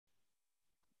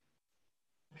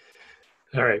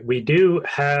All right, we do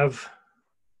have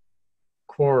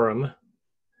quorum.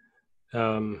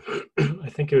 I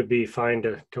think it would be fine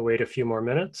to wait a few more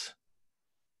minutes.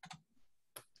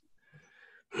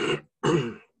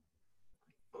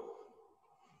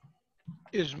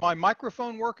 Is my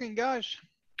microphone working, guys?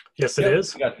 Yes, it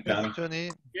is. We got you, Johnny.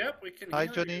 Johnny. Yep, we can Hi,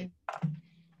 hear Johnny. you.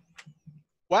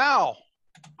 Wow.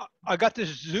 I got this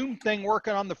Zoom thing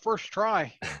working on the first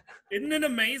try. Isn't it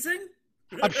amazing?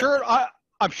 I'm sure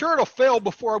it'll fail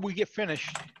before we get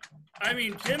finished. I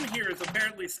mean, Jim here is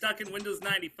apparently stuck in Windows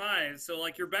 95, so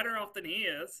like you're better off than he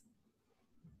is.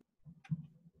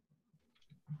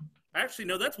 Actually,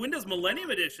 no, that's Windows Millennium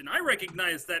Edition. I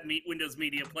recognize that Windows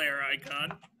Media Player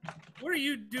icon. What are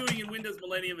you doing in Windows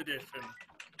Millennium Edition?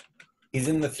 He's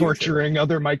in the future. Torturing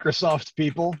other Microsoft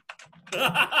people.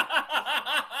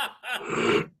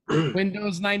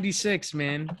 Windows 96,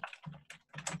 man.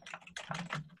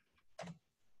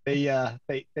 They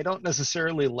don't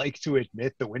necessarily like to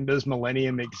admit that Windows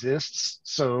Millennium exists,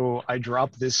 so I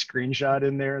drop this screenshot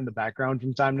in there in the background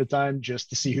from time to time just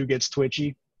to see who gets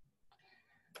twitchy.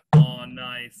 Oh,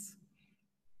 nice.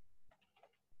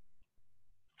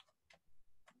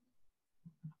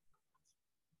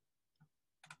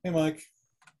 Hey, Mike.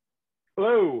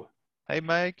 Hello. Hey,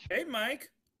 Mike. Hey, Mike.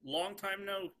 Long time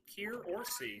no hear or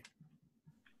see.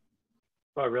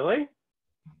 Oh, really?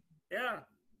 Yeah.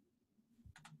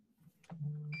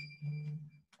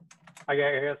 I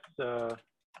guess, I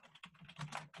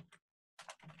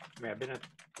mean, I've been at,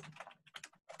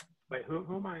 wait, who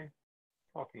am I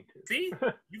talking to? See?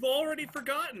 You've already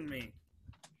forgotten me.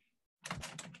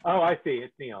 Oh, I see.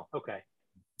 It's Neil. Okay.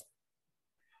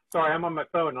 Sorry, I'm on my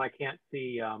phone and I can't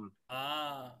see, I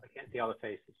can't see all the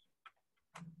faces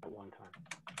at one time.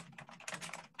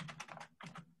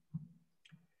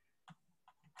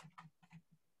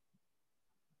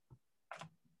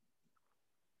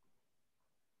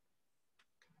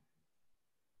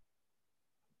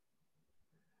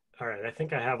 All right, I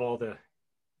think I have all the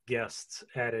guests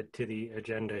added to the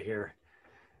agenda here.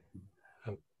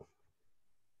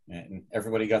 And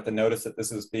everybody got the notice that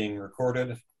this is being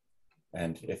recorded.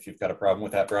 And if you've got a problem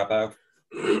with that, drop out.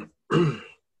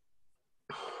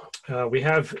 We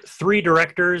have 3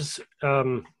 directors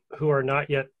who are not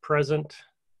yet present,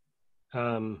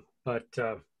 but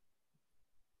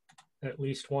at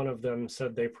least one of them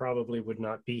said they probably would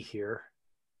not be here.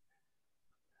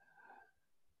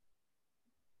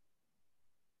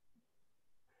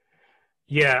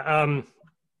 Yeah,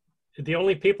 the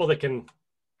only people that can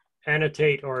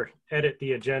annotate or edit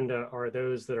the agenda are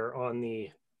those that are on the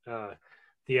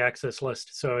access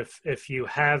list. So if you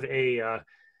have a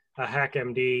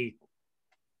HackMD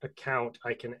account,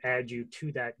 I can add you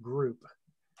to that group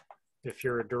if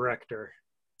you're a director.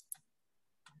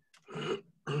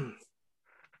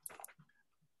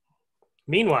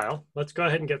 Meanwhile, let's go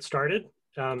ahead and get started.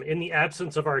 In the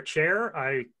absence of our chair,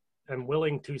 I am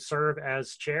willing to serve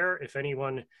as chair. If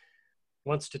anyone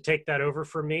wants to take that over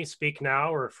from me, speak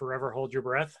now or forever hold your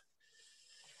breath.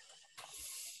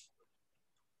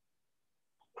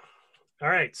 All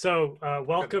right, so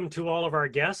welcome to all of our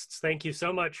guests. Thank you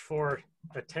so much for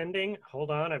attending.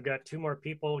 Hold on, I've got 2 more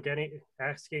people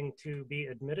asking to be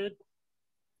admitted.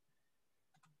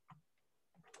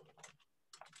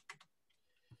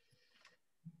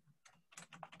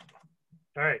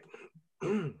 All right.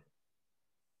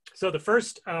 So the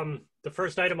first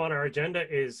item on our agenda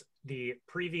is the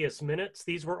previous minutes.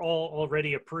 These were all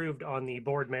already approved on the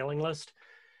board mailing list.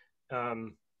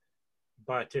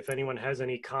 But if anyone has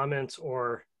any comments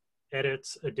or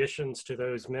edits, additions to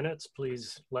those minutes,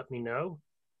 please let me know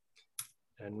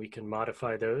and we can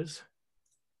modify those.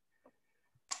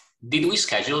 Did we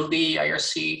schedule the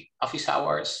IRC office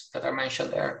hours that are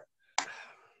mentioned there?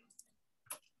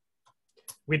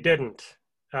 We didn't.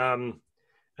 And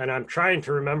I'm trying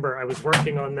to remember, I was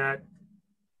working on that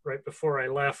right before I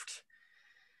left.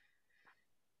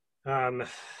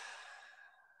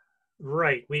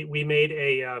 Right, we made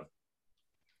a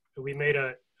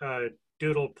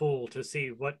doodle pool to see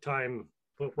what time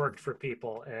worked for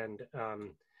people, and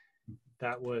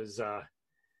that was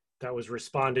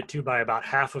responded to by about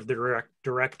half of the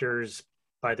directors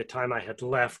by the time I had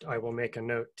left. I will make a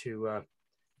note to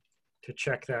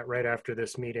check that right after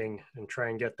this meeting and try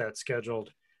and get that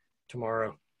scheduled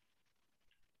tomorrow.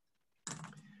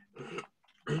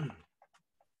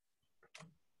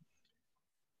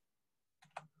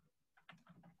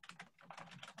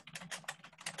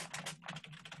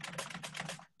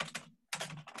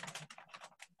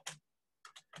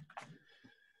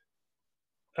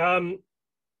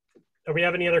 Do we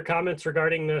have any other comments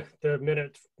regarding the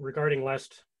minutes regarding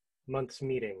last month's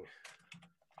meeting?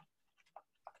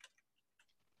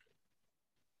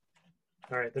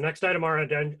 All right, the next item on our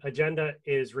agenda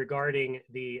is regarding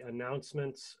the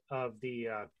announcements of the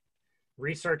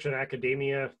research and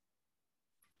academia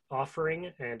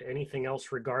offering and anything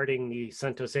else regarding the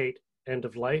CentOS 8 end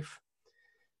of life.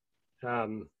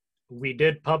 We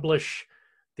did publish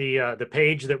the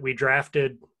page that we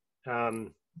drafted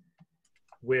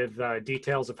with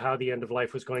details of how the end of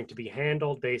life was going to be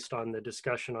handled based on the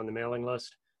discussion on the mailing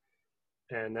list.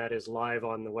 And that is live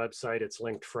on the website. It's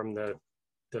linked from the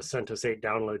CentOS 8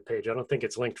 download page. I don't think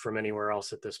it's linked from anywhere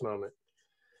else at this moment.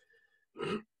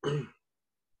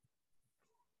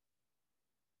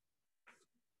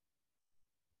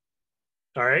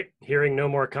 All right, hearing no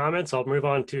more comments, I'll move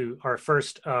on to our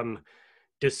first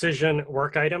decision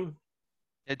work item.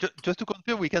 Yeah, just to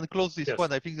confirm, we can close this Yes.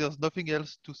 one. I think there's nothing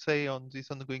else to say on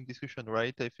this ongoing discussion,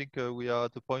 right? I think we are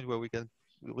at the point where we can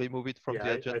remove it from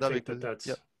the agenda. I think that's,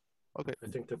 yeah. Okay. I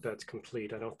think that's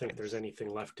complete. I don't think there's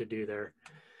anything left to do there.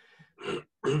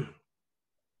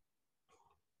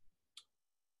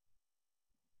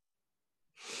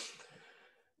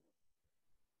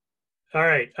 All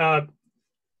right.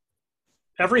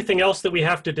 Everything else that we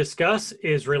have to discuss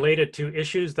is related to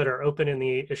issues that are open in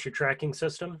the issue tracking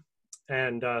system.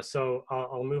 And so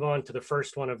I'll move on to the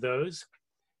first one of those.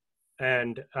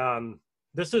 And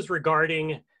this is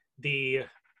regarding the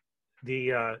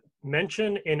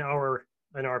mention in our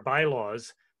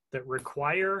bylaws that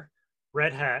require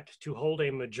Red Hat to hold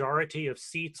a majority of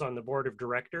seats on the board of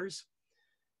directors.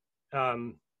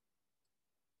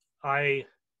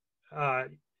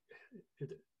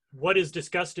 What is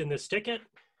discussed in this ticket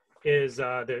is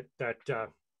that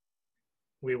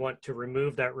we want to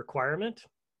remove that requirement.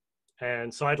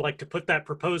 And so I'd like to put that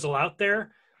proposal out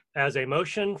there as a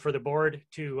motion for the board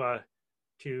to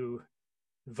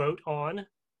vote on.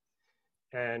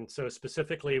 And so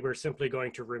specifically, we're simply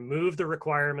going to remove the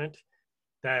requirement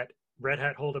that Red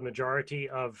Hat hold a majority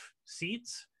of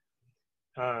seats.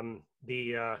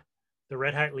 The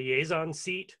Red Hat liaison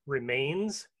seat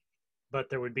remains, but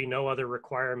there would be no other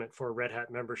requirement for Red Hat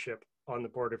membership on the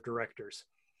board of directors.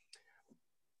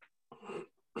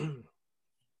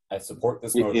 I support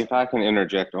this motion. If I can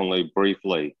interject only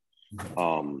briefly,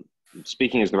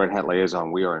 speaking as the Red Hat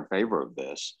liaison, we are in favor of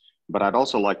this, but I'd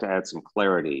also like to add some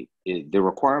clarity. The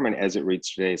requirement as it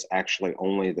reads today is actually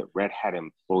only that Red Hat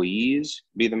employees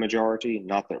be the majority,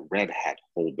 not that Red Hat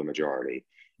hold the majority.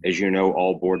 As you know,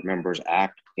 all board members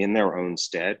act in their own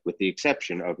stead, with the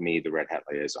exception of me, the Red Hat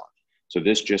liaison. So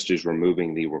this just is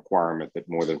removing the requirement that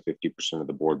more than 50% of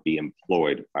the board be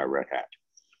employed by Red Hat.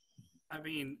 I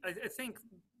mean, I think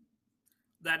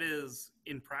that is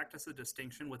in practice a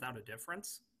distinction without a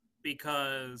difference,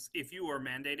 because if you are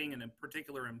mandating and a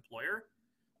particular employer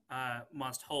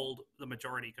must hold the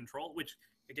majority control, which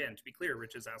again, to be clear,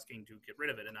 Rich is asking to get rid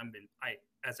of it. And I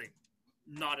as a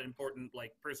not important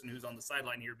like person who's on the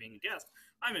sideline here being a guest,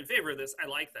 I'm in favor of this. I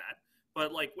like that.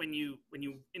 But like when you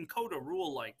encode a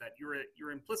rule like that,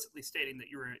 you're implicitly stating that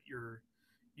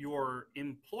your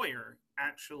employer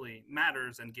actually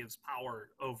matters and gives power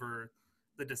over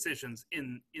the decisions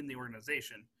in the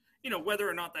organization. You know, whether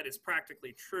or not that is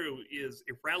practically true is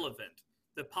irrelevant.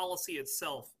 The policy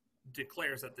itself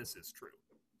declares that this is true.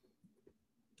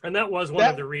 And that was one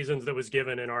of the reasons that was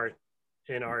given in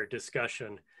our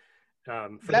discussion.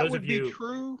 For that those would of you, be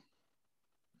true.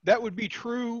 That would be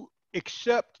true,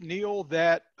 except Neil,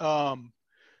 that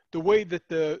the way that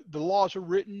the laws are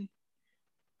written,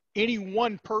 any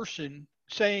one person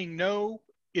saying no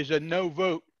is a no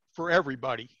vote for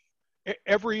everybody.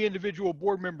 Every individual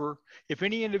board member, if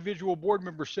any individual board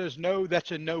member says no,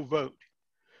 that's a no vote.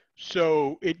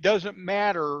 So it doesn't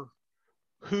matter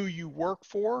who you work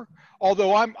for.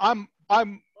 Although I'm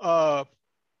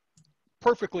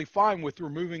perfectly fine with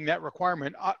removing that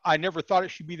requirement. I never thought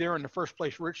it should be there in the first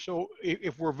place, Rich. So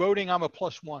if we're voting, I'm a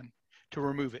 +1 to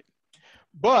remove it.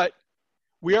 But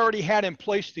we already had in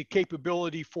place the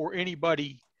capability for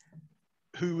anybody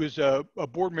who is a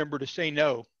board member to say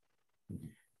no.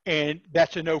 And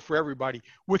that's a no for everybody,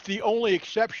 with the only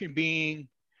exception being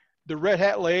the Red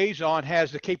Hat liaison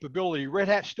has the capability. Red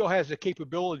Hat still has the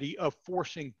capability of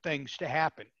forcing things to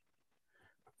happen,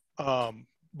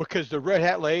 because the Red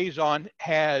Hat liaison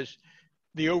has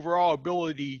the overall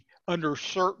ability under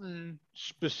certain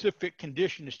specific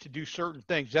conditions to do certain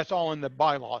things. That's all in the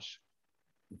bylaws.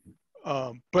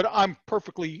 But I'm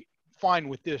perfectly fine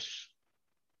with this.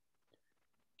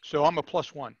 So I'm a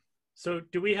 +1. so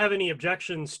do we have any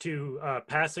objections to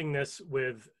passing this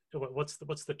with what's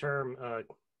the term?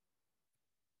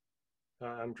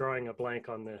 I'm drawing a blank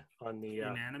on the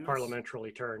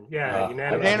parliamentary term. Yeah,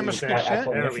 unanimous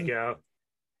consent. There we go.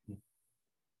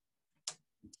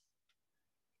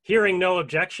 Hearing no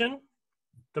objection,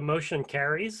 the motion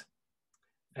carries,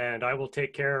 and I will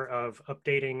take care of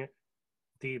updating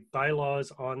the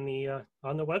bylaws on the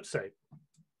website.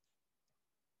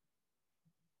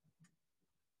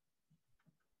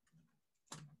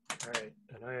 All right,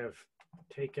 and I have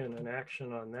taken an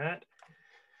action on that.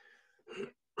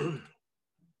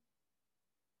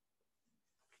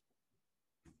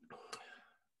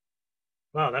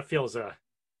 Wow, that feels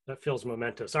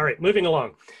momentous. All right, moving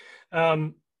along.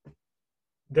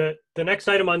 The next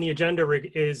item on the agenda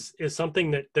is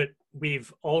something that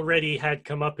we've already had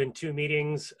come up in 2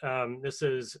 meetings. This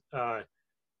is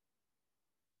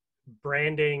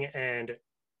branding and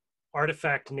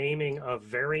artifact naming of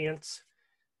variants.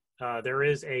 There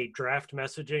is a draft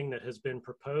messaging that has been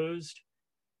proposed.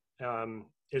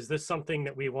 Is this something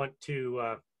that we want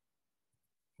to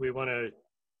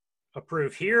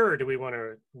approve here, or do we want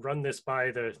to run this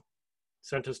by the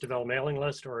CentOS Develop mailing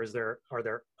list, or are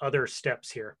there other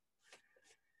steps here?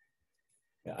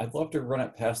 Yeah, I'd love to run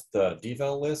it past the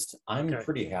devel list. I'm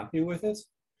pretty happy with it.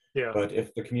 Yeah. But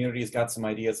if the community's got some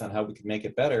ideas on how we can make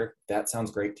it better, that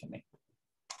sounds great to me.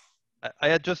 I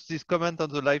had just this comment on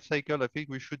the life cycle. I think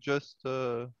we should just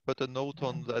put a note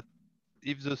on that.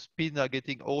 If the spins are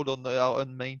getting old or are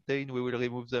unmaintained, we will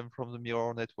remove them from the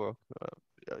mirror network.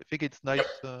 I think it's nice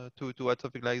to add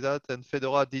something like that. And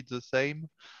Fedora did the same.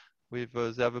 With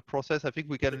they have a process. I think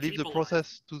we can leave the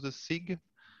process to the SIG.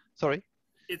 Sorry.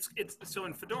 It's so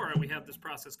in Fedora we have this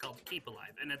process called keep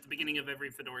alive, and at the beginning of every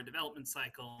Fedora development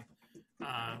cycle,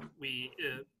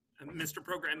 Mr.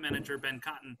 Program Manager Ben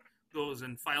Cotton goes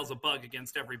and files a bug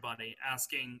against everybody,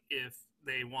 asking if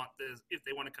they want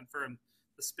to confirm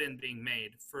the spin being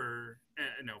made for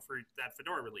for that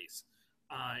Fedora release.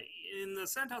 In the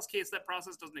CentOS case, that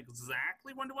process doesn't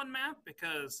exactly one-to-one map,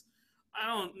 because I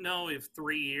don't know if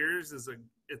 3 years is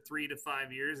 3 to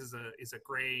 5 years is a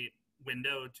great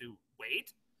window to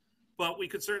wait, but we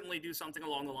could certainly do something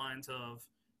along the lines of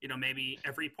maybe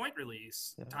every point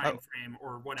release time frame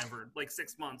or whatever, like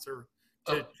 6 months or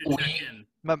to check in.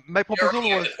 My proposal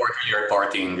was quarterly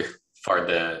reporting for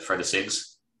the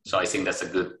SIGs, so I think that's a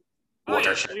good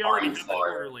watershed point for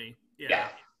quarterly. Yeah.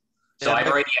 So I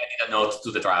already added a note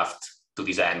to the draft to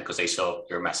this end because I saw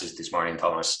your message this morning,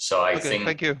 Thomas. So I think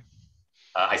thank you.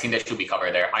 I think that should be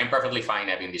covered there. I'm perfectly fine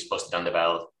having this posted on the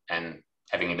bell and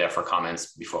having it there for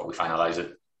comments before we finalize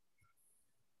it.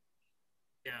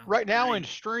 Yeah. Right now in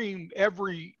Stream,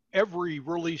 every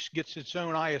release gets its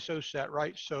own ISO set,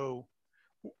 right? So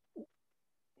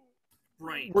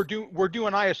we're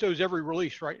doing ISOs every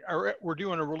release, right? Or we're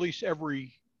doing a release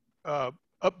every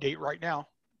update right now.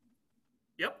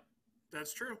 Yep,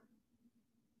 that's true.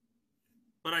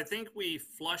 But I think we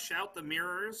flush out the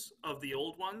mirrors of the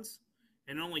old ones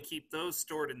and only keep those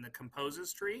stored in the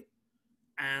composes tree,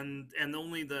 and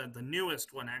only the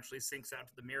newest one actually syncs out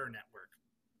to the mirror network.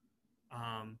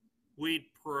 We'd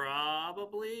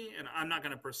probably, and I'm not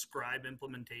going to prescribe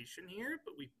implementation here,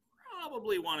 but we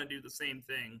probably want to do the same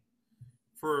thing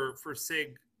for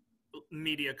SIG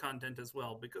media content as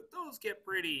well, because those get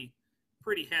pretty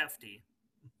hefty.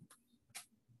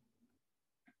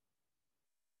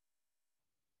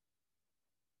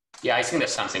 Yeah, I think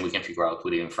that's something we can figure out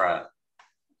with infra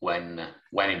when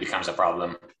it becomes a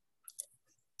problem.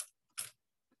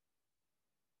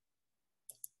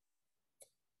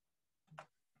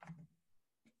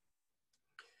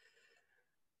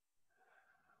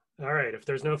 All right, if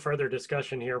there's no further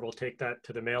discussion here, we'll take that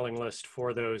to the mailing list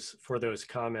for those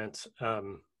comments.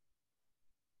 And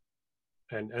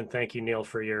thank you, Neil,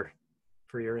 for your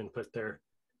input there.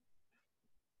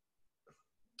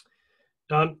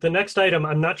 The next item,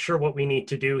 I'm not sure what we need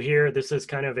to do here. This is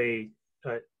kind of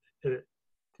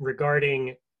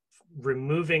regarding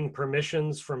removing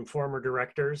permissions from former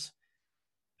directors.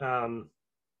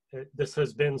 This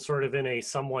has been sort of in a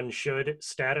someone should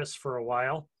status for a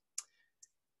while.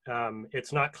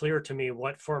 It's not clear to me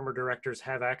what former directors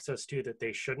have access to that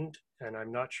they shouldn't, and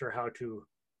I'm not sure how to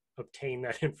obtain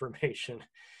that information.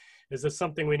 Is this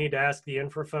something we need to ask the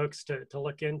infra folks to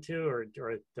look into, or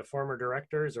the former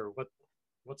directors, or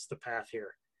what's the path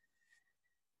here?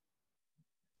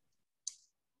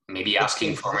 Maybe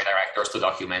asking former directors to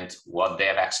document what they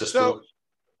have access to.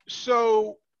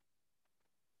 So,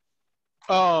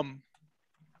 the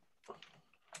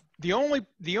only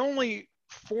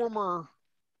former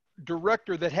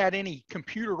director that had any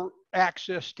computer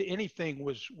access to anything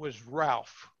was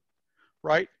Ralph,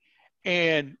 right?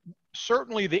 And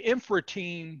certainly the infra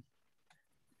team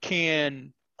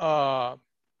can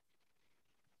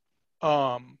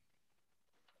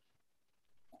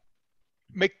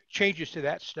make changes to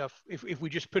that stuff if we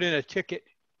just put in a ticket,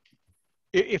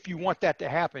 if you want that to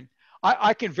happen.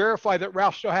 I can verify that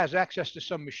Ralph still has access to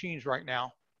some machines right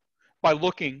now by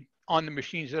looking on the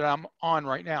machines that I'm on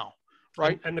right now,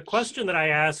 right? And the question that I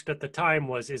asked at the time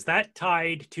was, is that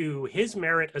tied to his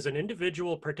merit as an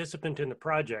individual participant in the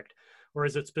project, or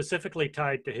is it specifically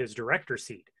tied to his director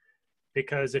seat?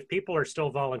 Because if people are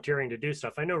still volunteering to do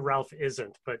stuff, I know Ralph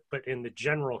isn't, but in the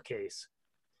general case,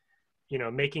 you know,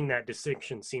 making that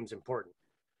distinction seems important.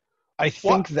 I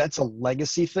think that's a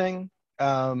legacy thing,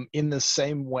 in the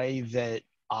same way that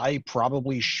I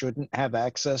probably shouldn't have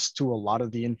access to a lot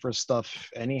of the infra stuff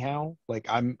anyhow. Like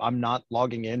I'm not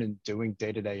logging in and doing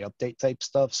day-to-day update type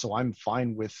stuff, so I'm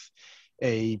fine with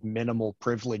a minimal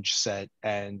privilege set,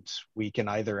 and we can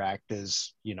either act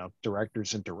as, you know,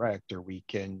 directors and direct, or we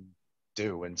can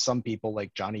do. And some people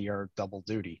like Johnny are double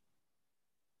duty.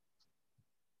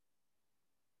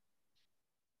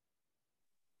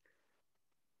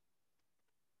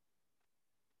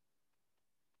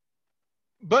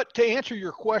 But to answer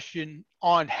your question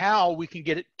on how we can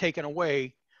get it taken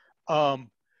away,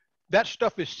 that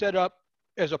stuff is set up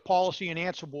as a policy in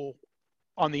Ansible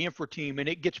on the infra team, and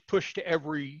it gets pushed to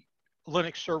every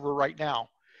Linux server right now.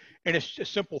 And it's a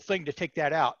simple thing to take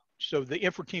that out. So the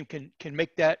infra team can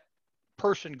make that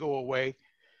person go away.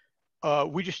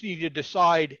 We just need to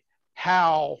decide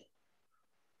how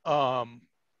we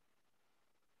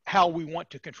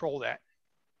want to control that.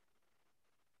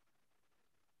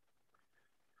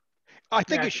 I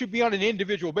think it should be on an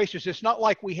individual basis. It's not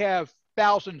like we have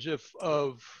thousands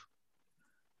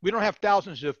we don't have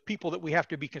thousands of people that we have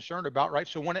to be concerned about, right?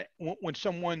 So when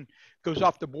someone goes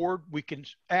off the board, we can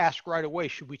ask right away,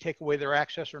 should we take away their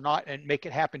access or not, and make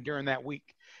it happen during that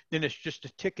week. Then it's just a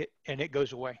ticket and it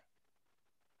goes away.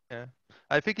 Yeah,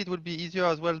 I think it will be easier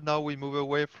as well now we move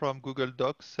away from Google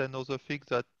Docs and other things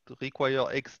that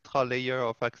require extra layer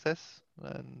of access.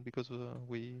 And because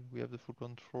we have the full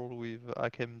control with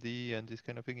HackMD and this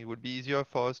kind of thing, it would be easier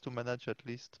for us to manage at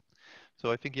least.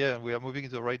 So I think, yeah, we are moving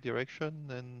in the right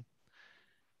direction,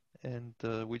 and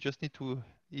we just need to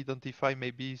identify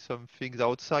maybe some things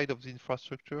outside of the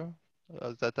infrastructure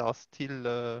that are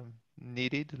still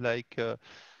needed, like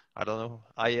I don't know,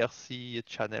 IRC,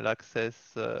 channel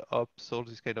access, ops, all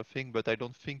this kind of thing. But I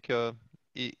don't think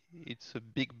it's a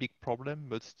big problem.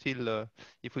 But still,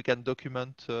 if we can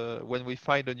document when we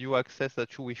find a new access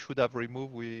that we should have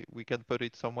removed, we can put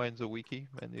it somewhere in the wiki,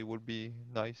 and it would be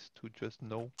nice to just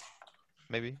know,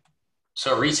 maybe.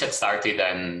 So Reach had started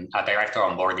a director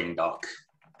onboarding doc,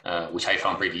 which I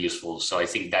found pretty useful. So I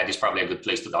think that is probably a good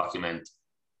place to document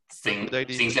things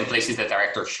and places that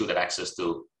directors should have access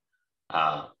to.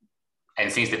 And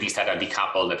things that instead are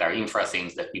decoupled, that are infra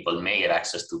things that people may have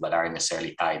access to, but aren't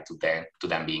necessarily tied to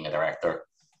them being a director.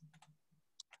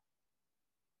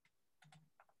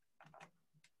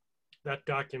 That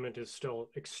document is still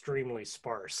extremely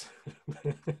sparse.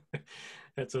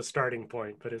 It's a starting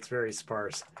point, but it's very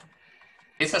sparse.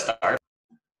 It's a start.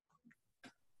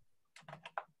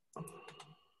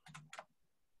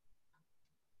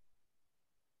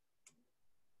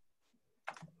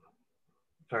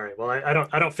 All right. Well,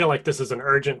 I don't feel like this is an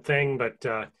urgent thing, but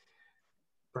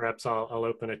perhaps I'll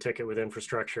open a ticket with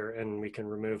infrastructure and we can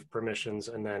remove permissions.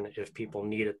 And then if people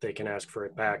need it, they can ask for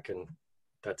it back, and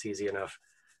that's easy enough.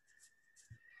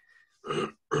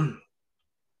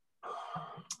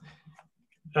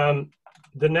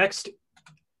 The next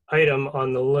item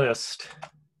on the list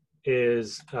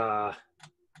is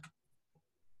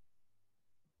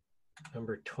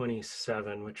number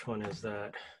 27. Which one is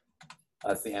that?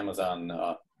 That's the Amazon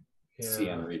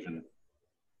CN region.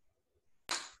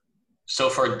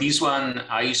 So for this one,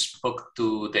 I spoke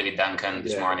to David Duncan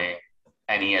this morning,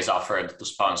 and he has offered to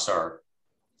sponsor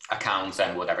accounts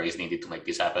and whatever is needed to make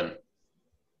this happen.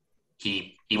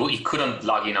 He couldn't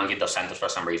log in on GitHub CentOS for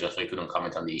some reason, so he couldn't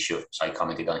comment on the issue. So I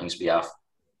commented on his behalf.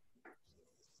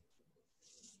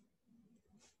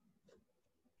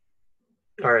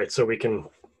 All right, so we can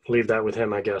leave that with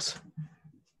him, I guess.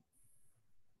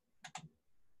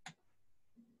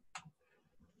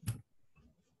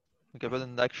 Okay, but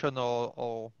an action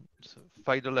or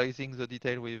finalizing the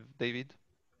detail with David?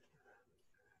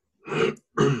 Yeah,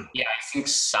 I think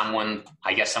someone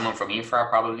from infra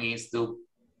probably needs to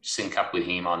sync up with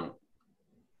him on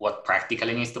what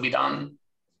practically needs to be done,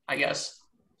 I guess.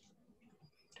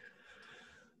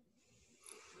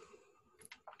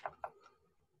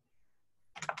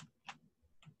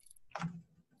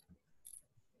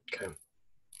 Okay.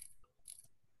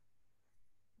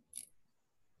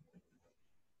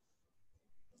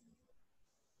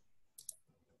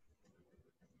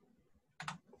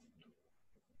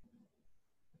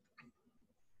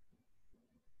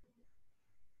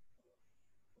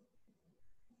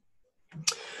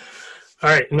 All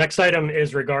right, next item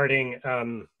is regarding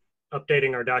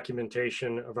updating our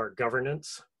documentation of our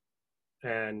governance.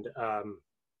 And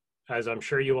as I'm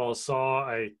sure you all saw,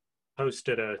 I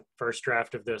posted a first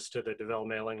draft of this to the Devel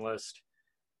mailing list.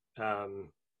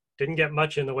 Didn't get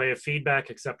much in the way of feedback,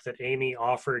 except that Amy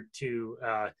offered to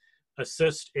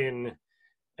assist in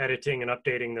editing and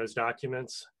updating those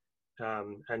documents.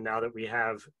 And now that we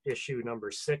have issue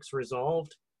number 6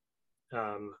 resolved,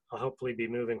 I'll hopefully be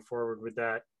moving forward with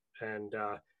that. And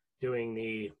doing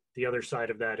the other side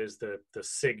of that is the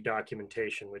SIG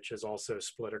documentation, which is also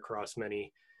split across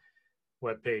many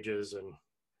web pages and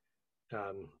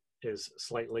is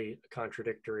slightly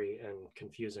contradictory and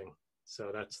confusing.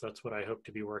 So that's what I hope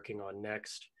to be working on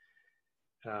next.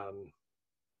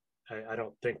 I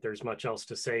don't think there's much else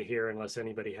to say here unless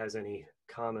anybody has any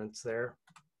comments there.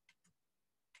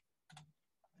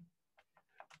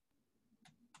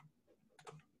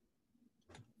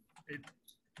 It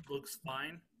looks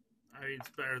fine. I mean, it's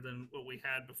better than what we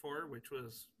had before, which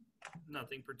was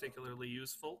nothing particularly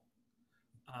useful.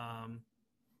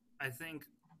 I think,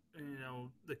 you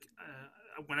know,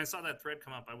 when I saw that thread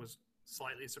come up, I was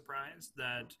slightly surprised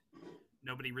that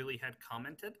nobody really had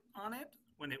commented on it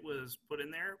when it was put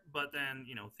in there. But then,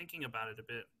 you know, thinking about it a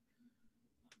bit,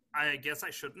 I guess I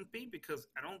shouldn't be, because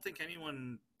I don't think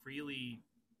anyone really,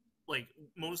 like,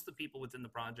 most of the people within the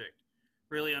project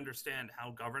really understand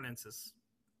how governance is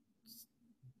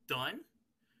done.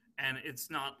 And it's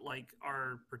not like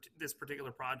this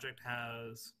particular project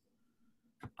has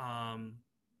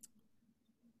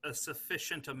a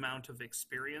sufficient amount of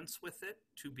experience with it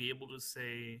to be able to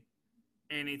say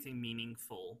anything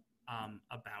meaningful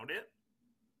about it.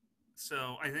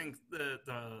 So I think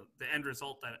the end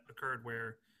result that occurred,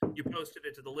 where you posted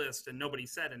it to the list and nobody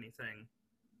said anything,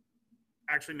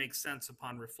 actually makes sense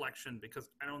upon reflection, because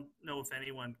I don't know if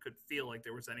anyone could feel like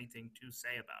there was anything to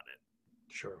say about it.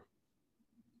 Sure.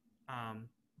 I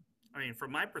mean,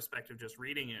 from my perspective, just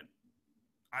reading it,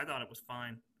 I thought it was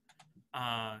fine.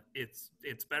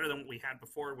 It's better than what we had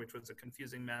before, which was a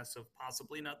confusing mess of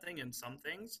possibly nothing in some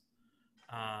things,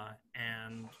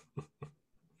 and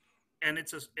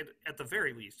it's at the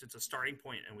very least, it's a starting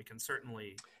point, and we can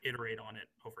certainly iterate on it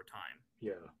over time.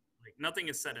 Yeah, like nothing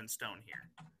is set in stone here.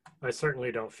 I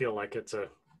certainly don't feel like it's a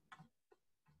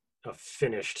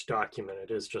finished document.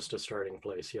 It is just a starting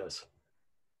place. Yes.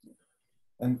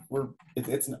 And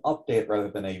it's an update rather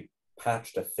than a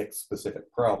patch to fix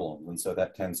specific problems. And so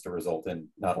that tends to result in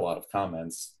not a lot of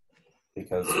comments,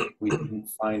 because we didn't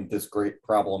find this great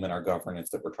problem in our governance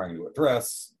that we're trying to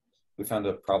address. We found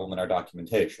a problem in our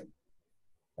documentation.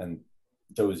 And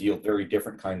those yield very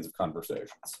different kinds of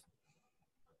conversations.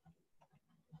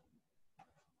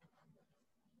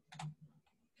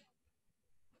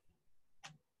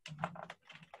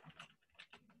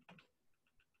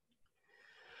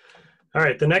 All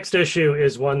right, the next issue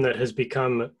is one that has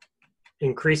become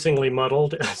increasingly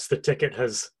muddled as the ticket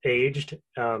has aged.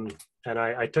 And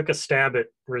I took a stab at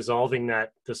resolving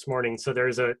that this morning. So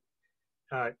there's a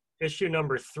issue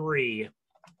number 3.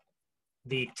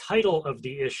 The title of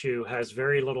the issue has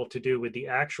very little to do with the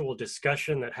actual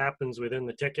discussion that happens within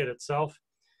the ticket itself.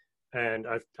 And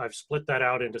I've split that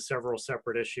out into several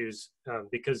separate issues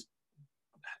because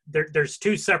there's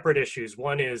 2 separate issues.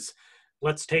 One is,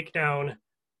 let's take down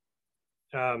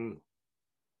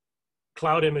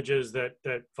cloud images that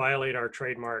violate our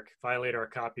trademark, violate our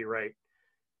copyright,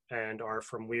 and are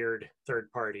from weird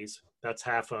third parties. That's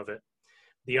half of it.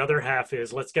 The other half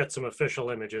is, let's get some official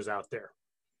images out there.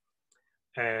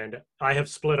 And I have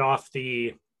split off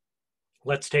the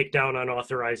let's take down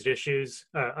unauthorized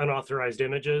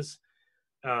images.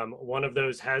 One of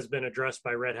those has been addressed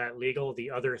by Red Hat Legal.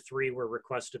 The other 3 were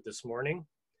requested this morning.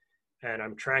 And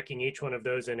I'm tracking each one of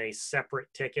those in a separate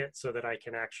ticket so that I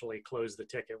can actually close the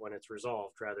ticket when it's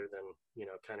resolved, rather than, you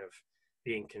know, kind of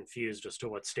being confused as to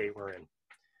what state we're in.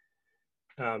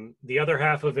 The other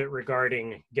half of it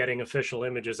regarding getting official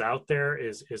images out there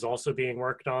is also being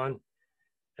worked on.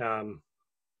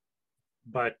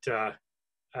 But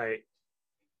I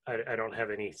don't have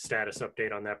any status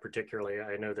update on that particularly.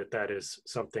 I know that is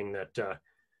something that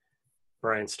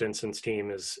Brian Stinson's team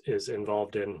is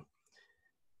involved in,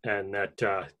 and that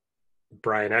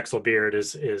Brian Exelbeard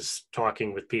is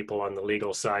talking with people on the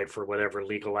legal side for whatever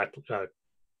legal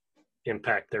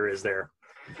impact there is there.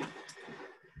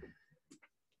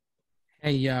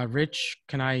 Hey, Rich,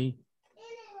 can I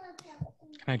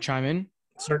chime in?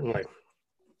 Certainly.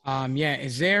 Yeah,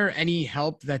 is there any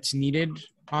help that's needed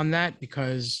on that?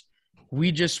 Because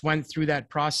we just went through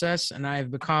that process and I've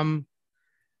become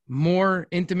more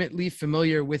intimately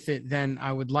familiar with it than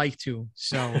I would like to.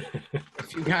 So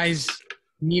if you guys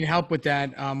need help with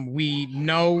that. We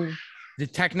know the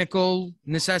technical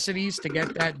necessities to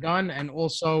get that done, and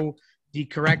also the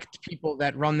correct people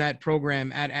that run that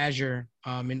program at Azure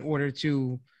in order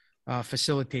to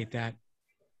facilitate that.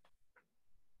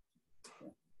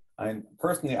 I'd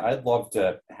love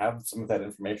to have some of that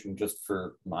information just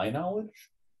for my knowledge.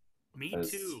 Me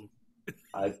too.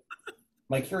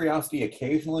 My curiosity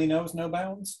occasionally knows no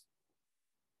bounds,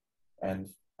 and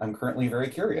I'm currently very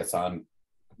curious on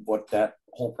what that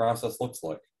whole process looks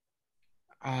like.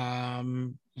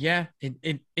 Yeah,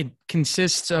 it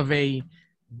consists of a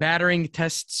battering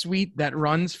test suite that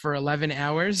runs for 11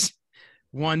 hours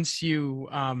once you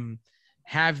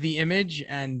have the image,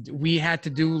 and we had to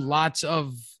do lots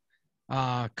of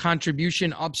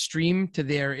contribution upstream to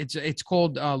their, it's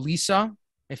called Lisa.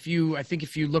 If you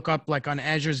look up, like on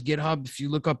Azure's GitHub, if you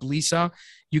look up Lisa,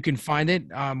 you can find it.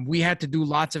 We had to do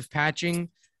lots of patching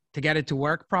to get it to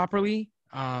work properly.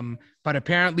 But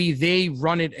apparently they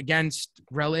run it against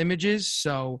RHEL images.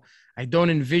 So I don't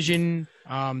envision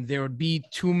there would be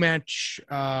too much,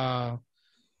 more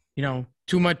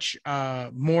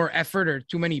effort or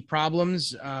too many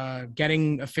problems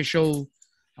getting official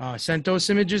CentOS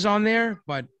images on there.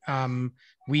 But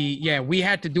we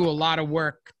had to do a lot of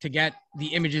work to get the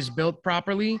images built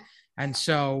properly. And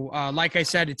so, like I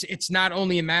said, it's not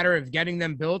only a matter of getting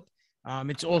them built.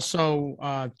 It's also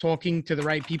talking to the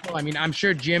right people. I mean, I'm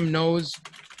sure Jim knows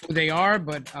who they are,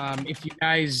 but if you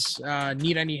guys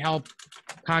need any help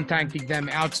contacting them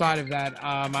outside of that,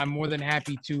 I'm more than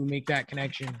happy to make that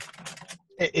connection.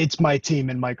 It's my team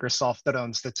in Microsoft that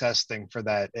owns the testing for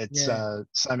that. It's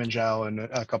Simon Zhao and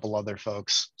a couple other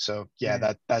folks. So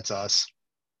that's us.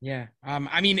 Yeah.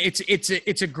 I mean,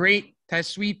 it's a great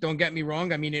test suite. Don't get me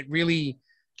wrong. I mean, it really,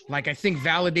 like, I think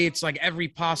validates like every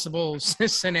possible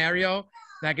scenario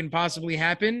that can possibly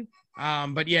happen.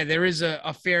 But yeah, there is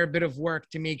a fair bit of work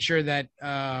to make sure that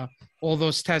all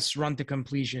those tests run to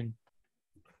completion.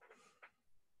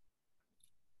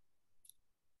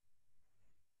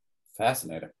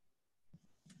 Fascinating.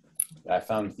 I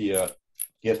found the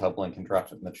GitHub link and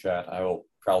dropped it in the chat. I will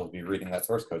probably be reading that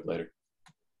source code later.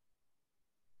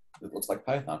 It looks like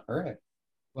Python. Hooray.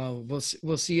 Well,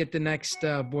 we'll see you at the next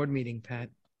board meeting, Pat.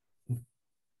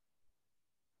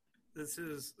 This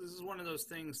is one of those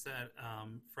things that,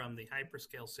 from the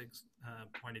Hyperscale 6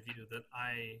 point of view, that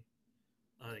I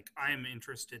am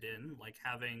interested in, like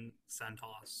having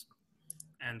CentOS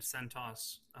and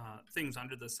CentOS things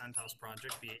under the CentOS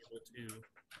project be able to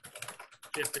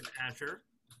ship in Azure.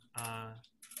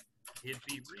 It'd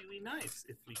be really nice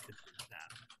if we could do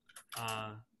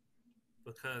that,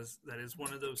 because that is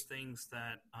one of those things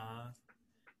that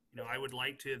I would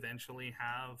like to eventually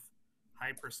have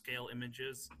hyperscale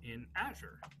images in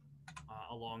Azure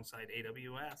alongside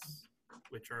AWS,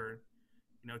 which are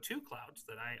two clouds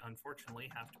that I unfortunately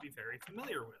have to be very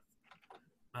familiar with.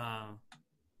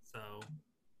 So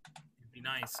it'd be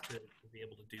nice to be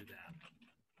able to do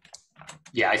that.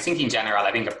 Yeah, I think in general,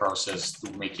 having a process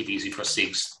to make it easy for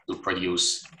SIGs to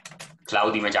produce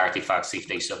cloud image artifacts if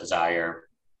they so desire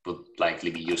would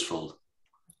likely be useful.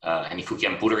 And if we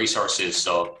can pool resources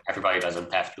so everybody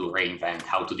doesn't have to reinvent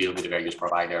how to deal with the various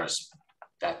providers,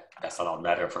 that's a lot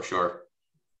better for sure.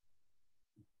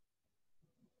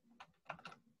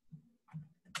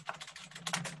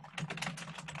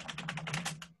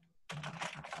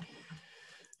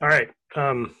 All right.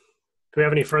 Do we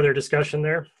have any further discussion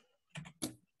there?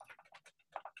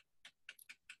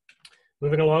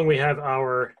 Moving along, we have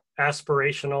our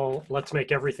aspirational "Let's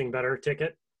Make Everything Better"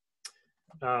 ticket.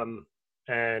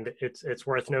 And it's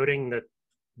worth noting that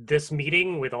this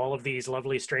meeting with all of these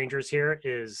lovely strangers here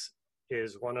is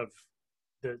one of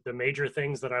the major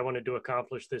things that I wanted to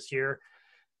accomplish this year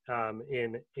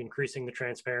in increasing the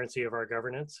transparency of our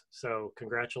governance. So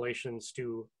congratulations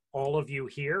to all of you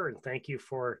here, and thank you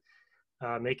for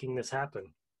making this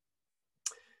happen.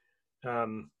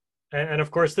 And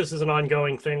of course, this is an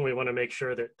ongoing thing. We want to make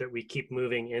sure that we keep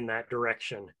moving in that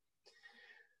direction.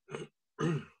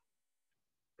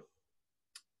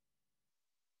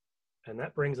 And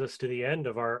that brings us to the end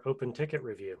of our open ticket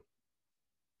review.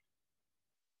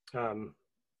 I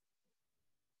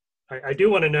do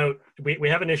want to note, we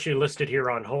have an issue listed here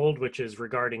on hold, which is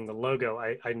regarding the logo.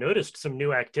 I noticed some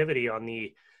new activity on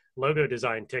the logo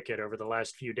design ticket over the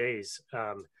last few days.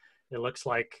 It looks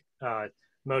like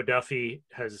Mo Duffy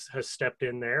has stepped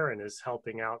in there and is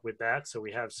helping out with that. So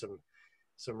we have some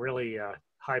really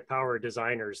high power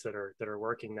designers that are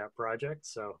working that project.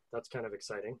 So that's kind of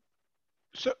exciting.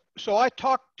 So I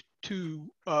talked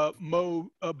to Mo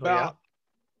about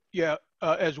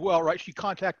as well, right? She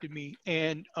contacted me,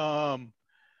 and I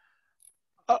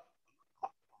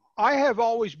I have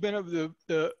always been of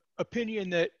the opinion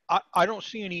that I don't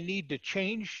see any need to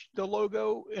change the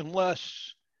logo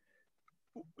unless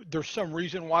there's some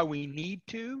reason why we need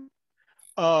to.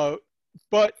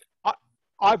 But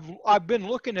I've been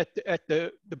looking at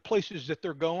the places that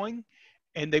they're going,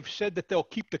 and they've said that they'll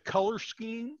keep the color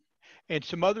scheme and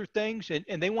some other things,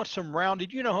 and they want some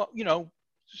rounded.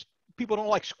 People don't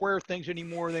like square things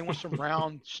anymore. They want some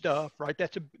round stuff, right?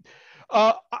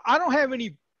 I don't have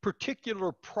any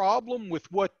particular problem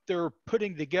with what they're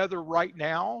putting together right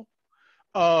now.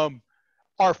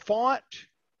 Our font,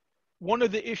 one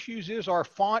of the issues is our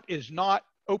font is not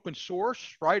open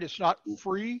source, right? It's not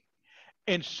free,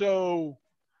 and so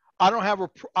I don't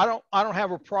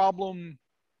have a problem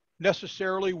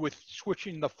necessarily with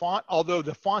switching the font. Although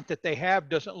the font that they have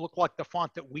doesn't look like the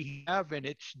font that we have, and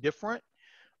it's different.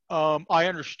 I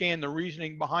understand the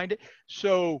reasoning behind it,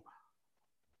 so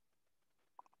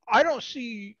I don't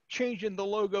see changing the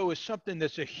logo as something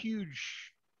that's a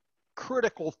huge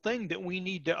critical thing that we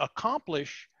need to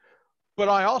accomplish. But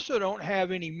I also don't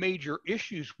have any major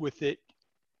issues with it,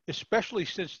 especially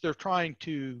since they're trying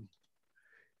to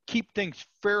keep things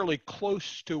fairly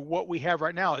close to what we have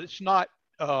right now. It's not,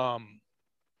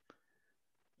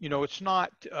 it's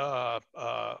not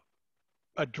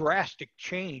a drastic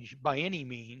change by any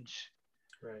means.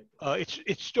 Right.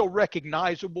 It's still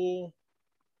recognizable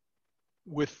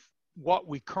with what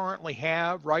we currently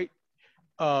have, right?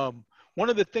 One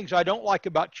of the things I don't like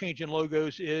about changing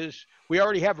logos is we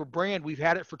already have a brand. We've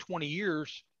had it for 20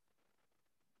 years,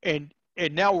 and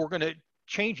now we're going to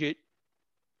change it.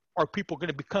 Are people going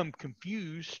to become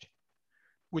confused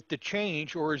with the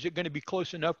change, or is it going to be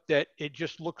close enough that it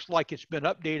just looks like it's been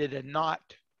updated and not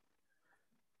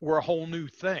we're a whole new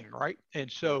thing, right? And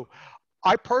so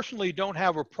I personally don't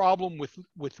have a problem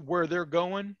with where they're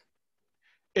going.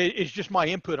 It's just my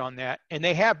input on that. And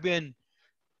they have been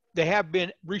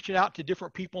reaching out to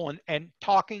different people and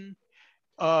talking.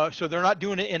 So they're not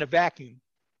doing it in a vacuum,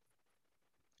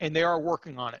 and they are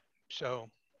working on it. So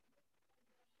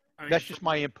that's just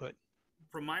my input.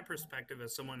 From my perspective,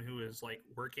 as someone who is like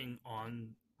working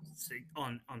on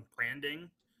branding,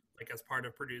 like as part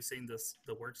of producing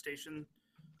the workstation,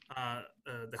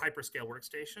 the hyperscale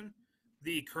workstation,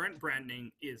 the current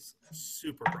branding is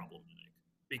super problematic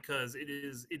because it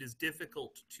is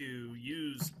difficult to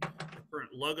use the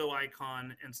current logo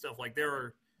icon and stuff. Like, there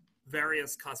are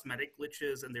various cosmetic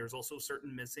glitches, and there's also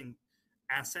certain missing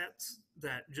assets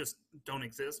that just don't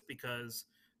exist because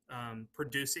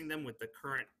producing them with the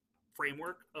current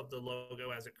framework of the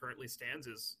logo as it currently stands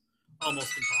is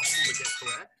almost impossible to get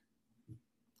correct.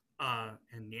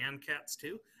 And Nyan cats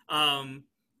too.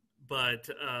 But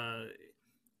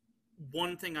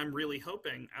one thing I'm really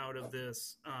hoping out of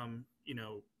this,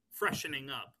 freshening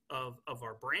up of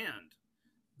our brand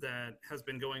that has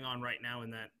been going on right now in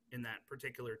that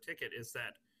particular ticket is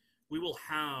that we will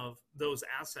have those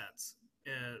assets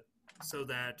so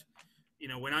that,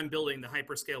 when I'm building the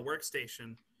hyperscale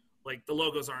workstation, like the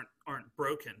logos aren't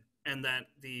broken, and that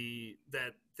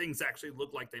that things actually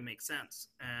look like they make sense.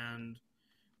 And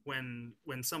when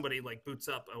somebody like boots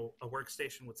up a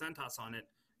workstation with CentOS on it,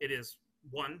 it is,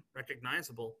 one,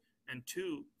 recognizable, and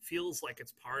two, feels like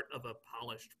it's part of a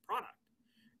polished product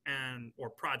or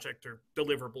project or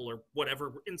deliverable or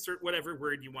whatever, insert whatever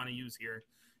word you want to use here.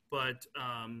 But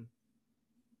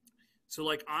so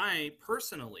like I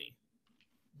personally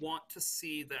want to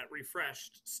see that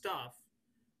refreshed stuff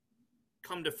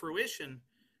come to fruition,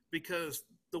 because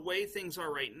the way things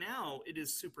are right now, it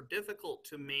is super difficult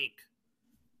to make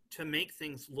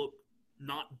things look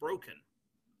not broken.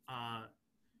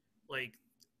 Like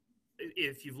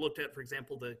if you've looked at, for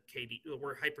example, the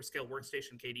hyperscale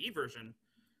workstation KDE version,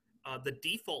 the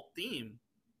default theme,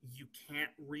 you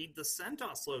can't read the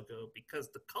CentOS logo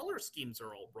because the color schemes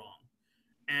are all wrong.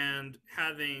 And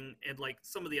like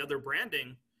some of the other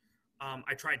branding,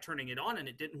 I tried turning it on and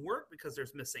it didn't work because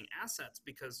there's missing assets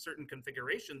because certain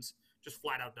configurations just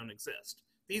flat out don't exist.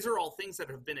 These are all things that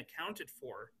have been accounted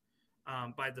for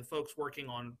by the folks working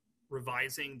on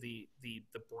revising the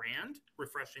brand,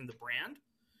 refreshing the brand.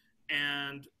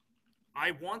 And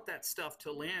I want that stuff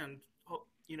to land,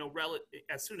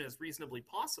 as soon as reasonably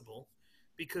possible,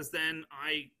 because then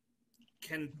I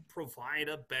can provide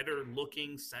a better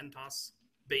looking CentOS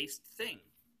based thing.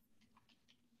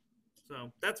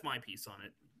 So that's my piece on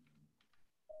it.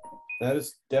 That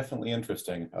is definitely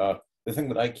interesting. The thing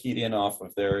that I keyed in off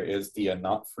of there is the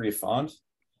not free font.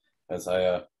 As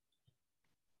part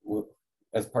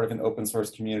of an open source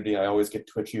community, I always get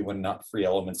twitchy when not free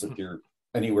elements appear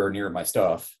anywhere near my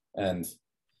stuff. And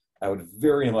I would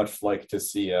very much like to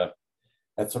see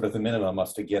at sort of the minimum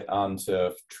us to get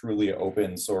onto truly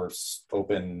open source,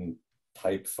 open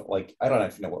type, like, I don't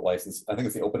actually know what license. I think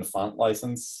it's the open font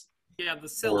license. Yeah, the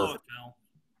CentOS.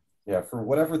 Yeah, for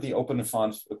whatever the open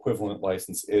font equivalent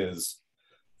license is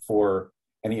for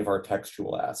any of our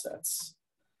textual assets.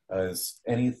 As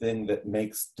anything that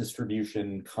makes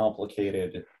distribution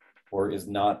complicated or is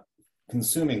not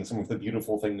consuming some of the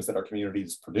beautiful things that our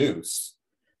communities produce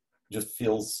just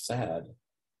feels sad.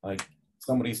 Like,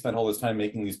 somebody spent all this time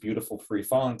making these beautiful free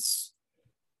fonts.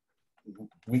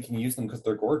 We can use them because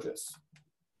they're gorgeous.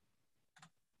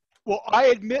 Well, I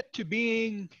admit to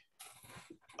being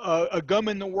a gum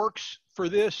in the works for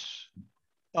this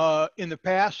in the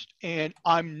past, and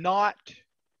I'm not.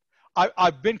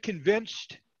 I've been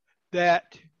convinced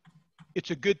that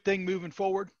it's a good thing moving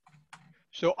forward.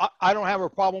 So I don't have a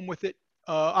problem with it.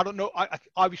 I don't know. I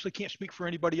obviously can't speak for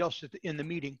anybody else in the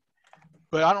meeting,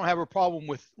 but I don't have a problem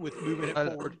with moving it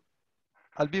forward.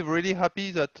 I'll be really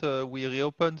happy that we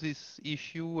reopen this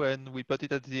issue and we put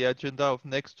it at the agenda of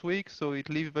next week, so it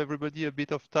leaves everybody a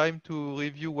bit of time to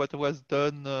review what was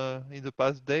done in the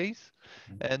past days,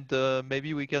 and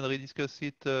maybe we can rediscuss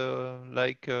it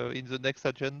in the next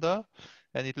agenda,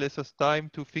 and it lets us time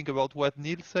to think about what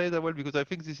Neil said as well, because I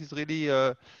think this is really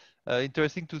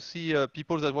interesting to see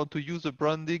people that want to use the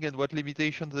branding and what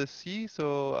limitations they see.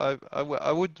 So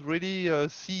I would really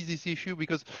see this issue,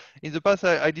 because in the past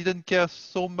I didn't care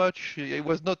so much. It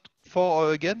was not for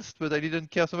or against, but I didn't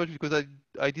care so much because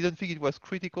I didn't think it was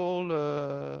critical,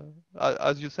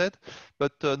 as you said.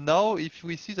 But now if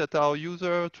we see that our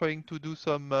user trying to do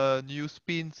some new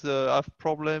spins have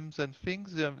problems and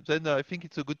things, then I think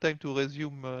it's a good time to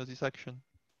resume this action.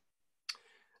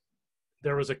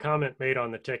 There was a comment made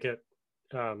on the ticket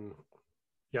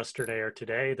yesterday or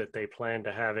today that they plan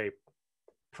to have a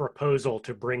proposal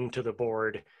to bring to the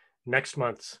board next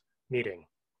month's meeting.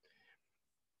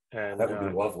 And that would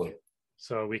be lovely.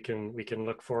 So we can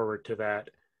look forward to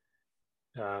that.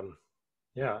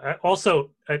 Yeah. Also,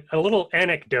 a little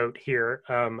anecdote here.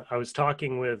 I was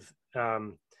talking with, I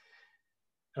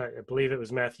believe it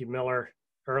was Matthew Miller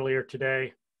earlier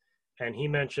today, and he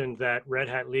mentioned that Red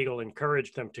Hat Legal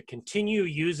encouraged them to continue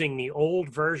using the old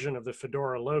version of the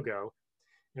Fedora logo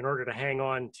in order to hang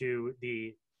on to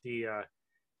the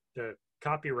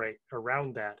copyright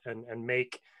around that and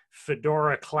make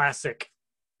Fedora classic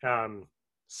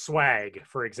swag,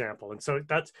 for example. And so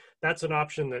that's an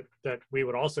option that we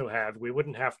would also have. We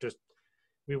wouldn't have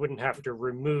to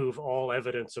remove all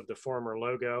evidence of the former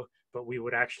logo, but we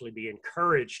would actually be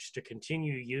encouraged to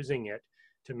continue using it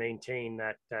to maintain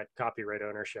that copyright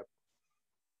ownership.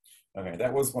 Okay,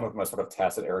 that was one of my sort of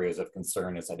tacit areas of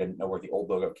concern, is I didn't know where the old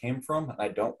logo came from, and I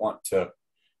don't want to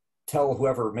tell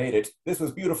whoever made it, this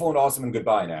was beautiful and awesome and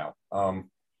goodbye now.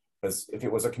 Because if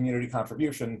it was a community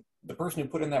contribution, the person who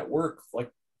put in that work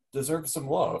deserves some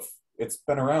love. It's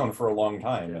been around for a long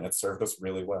time, and it served us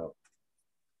really well.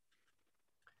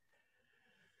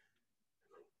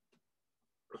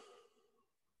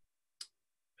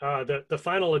 The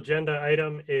final agenda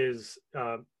item is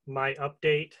my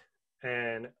update,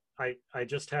 and I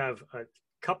just have a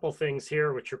couple things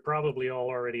here which you're probably all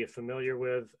already familiar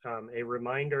with. A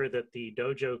reminder that the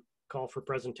Dojo call for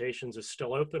presentations is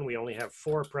still open. We only have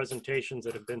 4 presentations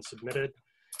that have been submitted.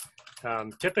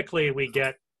 Typically we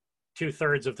get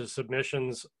 2/3 of the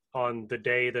submissions on the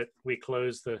day that we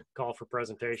close the call for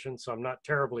presentations, so I'm not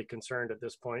terribly concerned at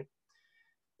this point,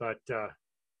 but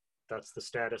that's the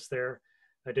status there.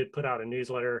 I did put out a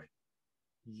newsletter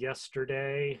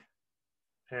yesterday,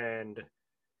 and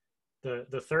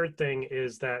the third thing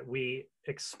is that we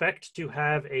expect to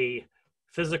have a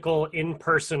physical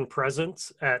in-person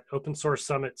presence at Open Source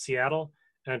Summit Seattle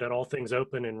and at All Things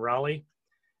Open in Raleigh.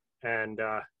 And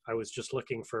I was just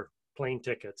looking for plane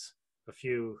tickets, a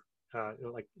few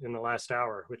like in the last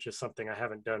hour, which is something I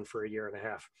haven't done for a year and a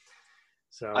half.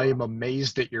 So I am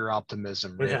amazed at your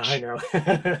optimism, Rich. Yeah, I know.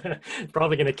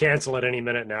 Probably going to cancel it any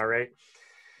minute now, right?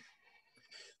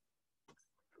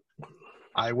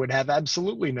 I would have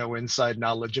absolutely no inside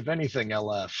knowledge of anything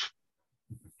LF.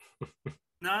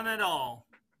 None at all.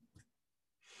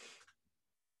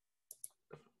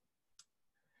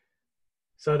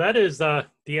 So that is the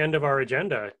end of our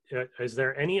agenda. Is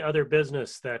there any other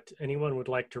business that anyone would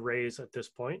like to raise at this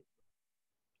point?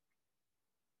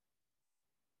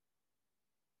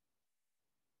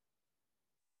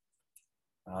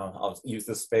 I'll use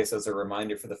this space as a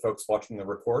reminder for the folks watching the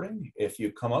recording. If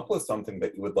you come up with something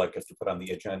that you would like us to put on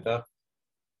the agenda,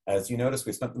 as you notice,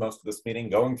 we spent most of this meeting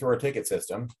going through our ticket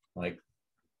system, like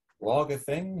log a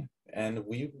thing, and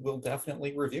we will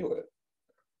definitely review it.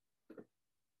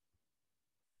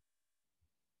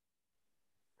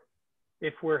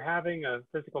 if we're having a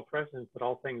physical presence but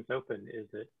all things open, is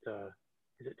it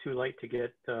too late to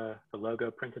get the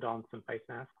logo printed on some face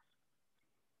masks?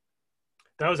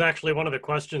 That was actually one of the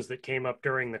questions that came up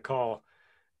during the call,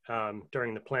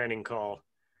 during the planning call.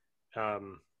 I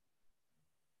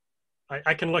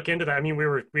can look into that. I mean,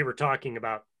 we were talking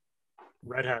about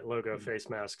Red Hat logo face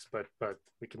masks, but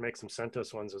we can make some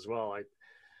CentOS ones as well.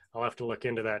 I'll have to look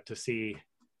into that to see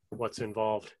what's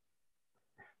involved.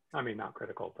 I mean, not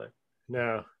critical, but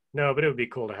no, but it would be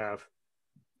cool to have.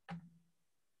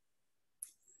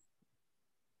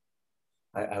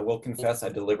 I will confess I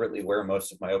deliberately wear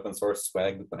most of my open source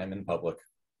swag when I'm in public.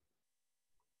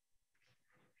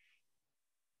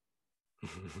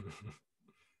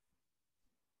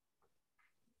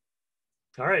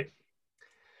 All right.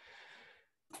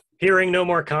 Hearing no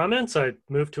more comments, I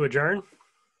move to adjourn.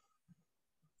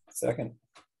 Second.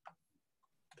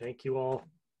 Thank you all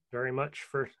very much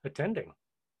for attending.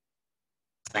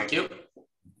 Thank you.